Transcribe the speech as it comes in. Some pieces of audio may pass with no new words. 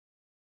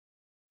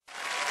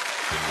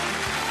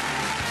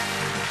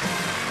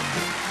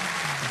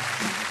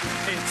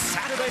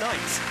tonight.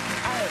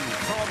 And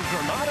from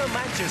Granada,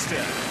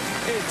 Manchester,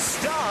 it's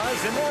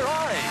Stars in Their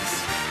Eyes.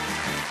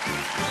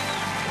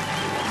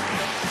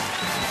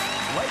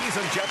 Ladies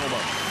and gentlemen,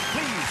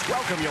 please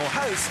welcome your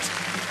host,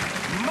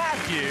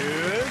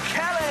 Matthew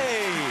Kelly.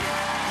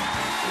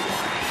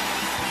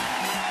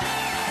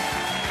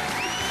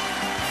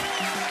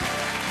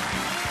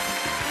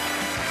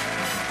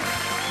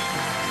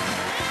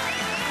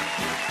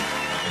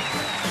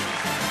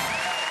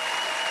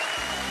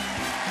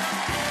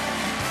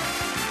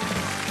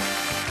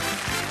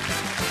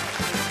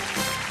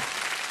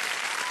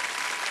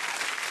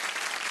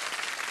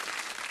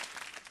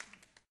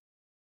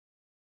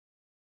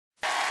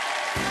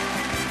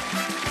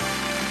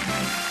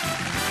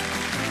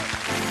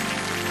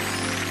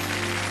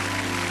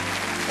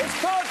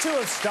 Two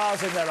of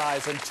Stars in Their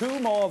Eyes and two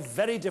more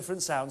very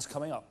different sounds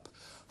coming up.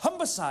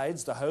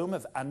 Humberside's the home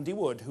of Andy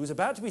Wood, who's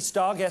about to be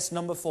star guest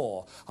number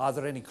 4. Are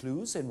there any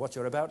clues in what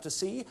you're about to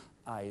see?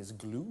 Eyes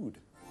glued.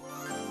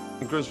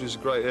 Grimsby's a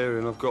great area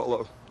and I've got a lot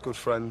of good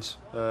friends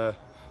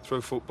through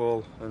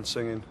football and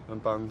singing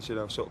and bands, you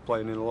know, sort of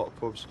playing in a lot of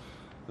pubs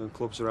and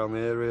clubs around the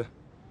area.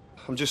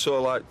 I'm just sort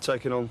of like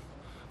taking on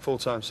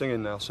full-time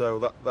singing now,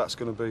 so that's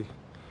going to be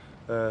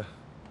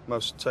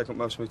take up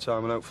most of my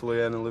time and hopefully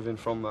earn a living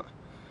from that.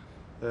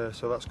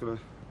 So that's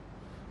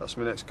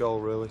my next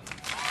goal, really.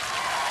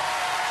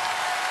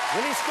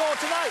 Will he score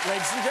tonight,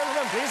 ladies and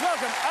gentlemen? Please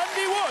welcome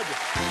Andy Wood.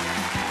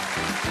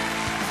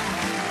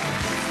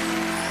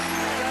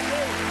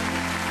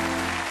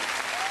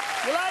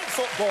 You like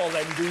football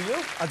then, do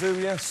you? I do,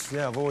 yes.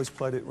 Yeah, I've always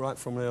played it right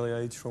from an early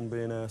age, from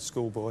being a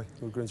schoolboy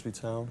with Grimsby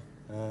Town,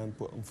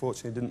 but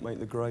unfortunately didn't make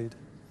the grade.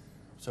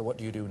 So what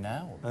do you do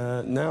now?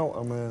 Now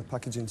I'm a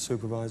packaging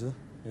supervisor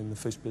in the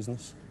fish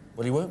business.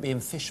 Well, you won't be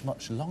in fish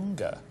much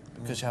longer,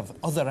 because you have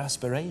other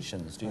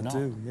aspirations, do you not? I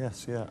do,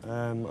 yes, yeah.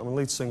 I'm a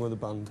lead singer with a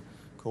band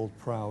called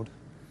Proud,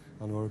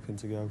 and we're hoping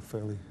to go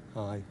fairly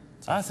high.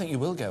 I think you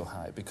will go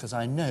high, because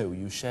I know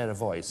you share a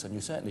voice, and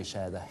you certainly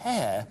share the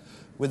hair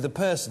with the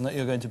person that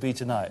you're going to be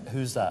tonight.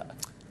 Who's that?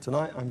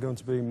 Tonight, I'm going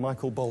to be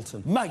Michael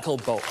Bolton. Michael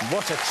Bolton,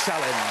 what a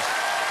challenge.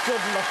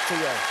 Good luck to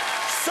you.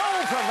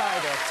 Soul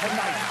provider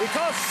tonight,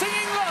 because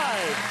singing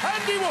live,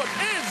 Andy Wood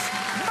is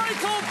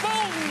Michael Bolton.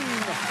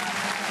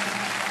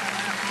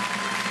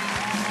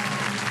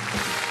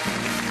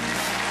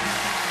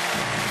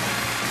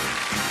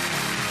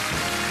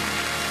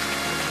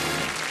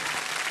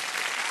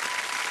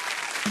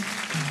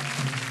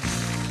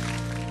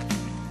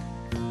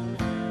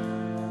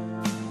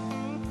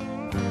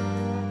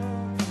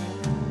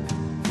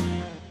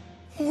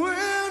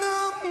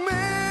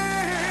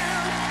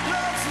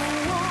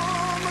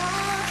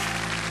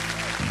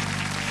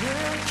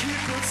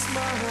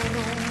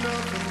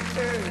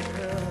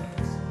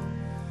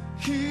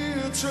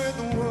 He'll trade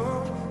the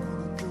world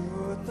for the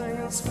good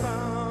things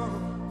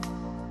found.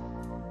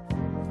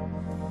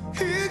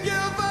 He'll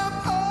give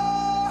up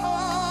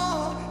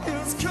all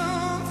his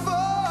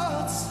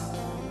comforts,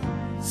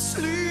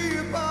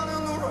 sleep out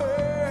in the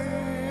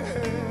rain.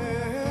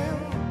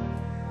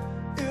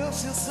 If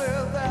she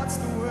said that's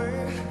the way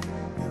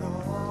it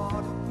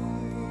ought to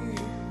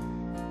be.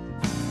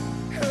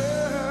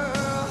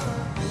 Yeah.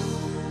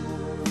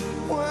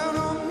 When a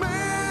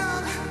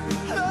man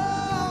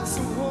loves a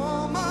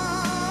woman,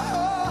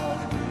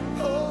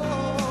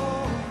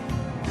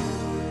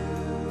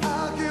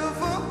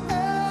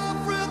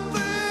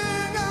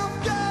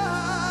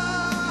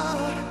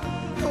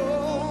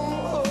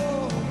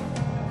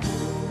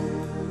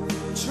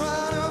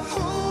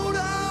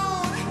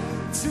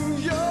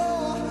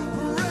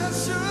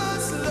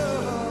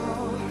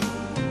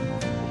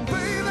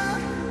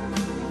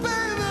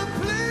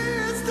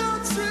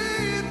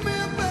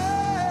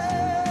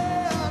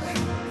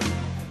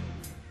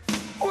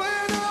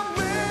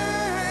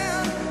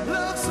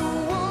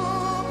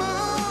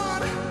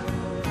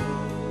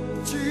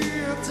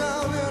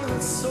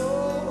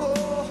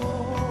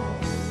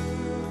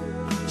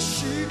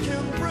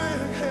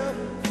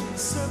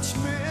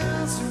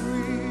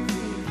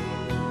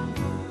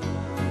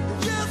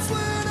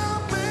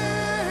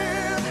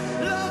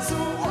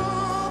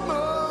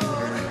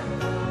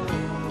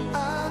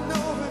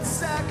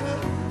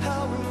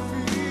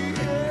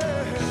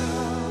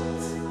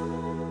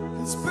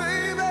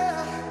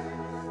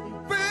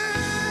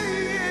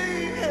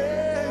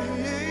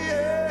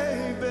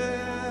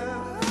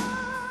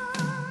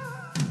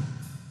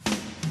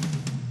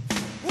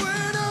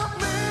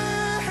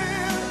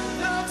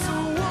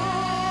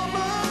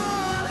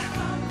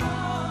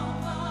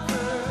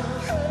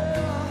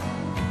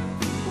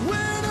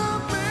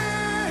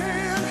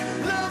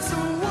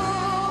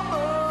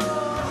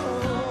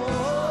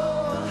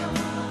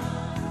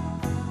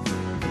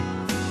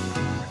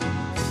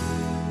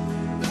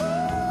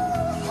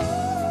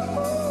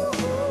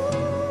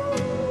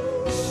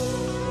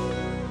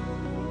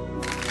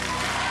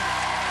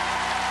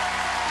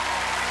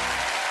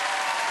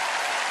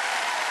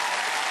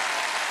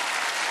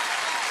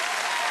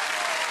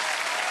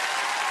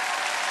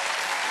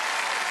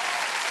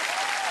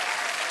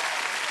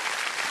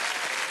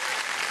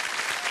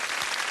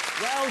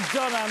 Well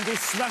done, Andy.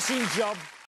 Smashing job.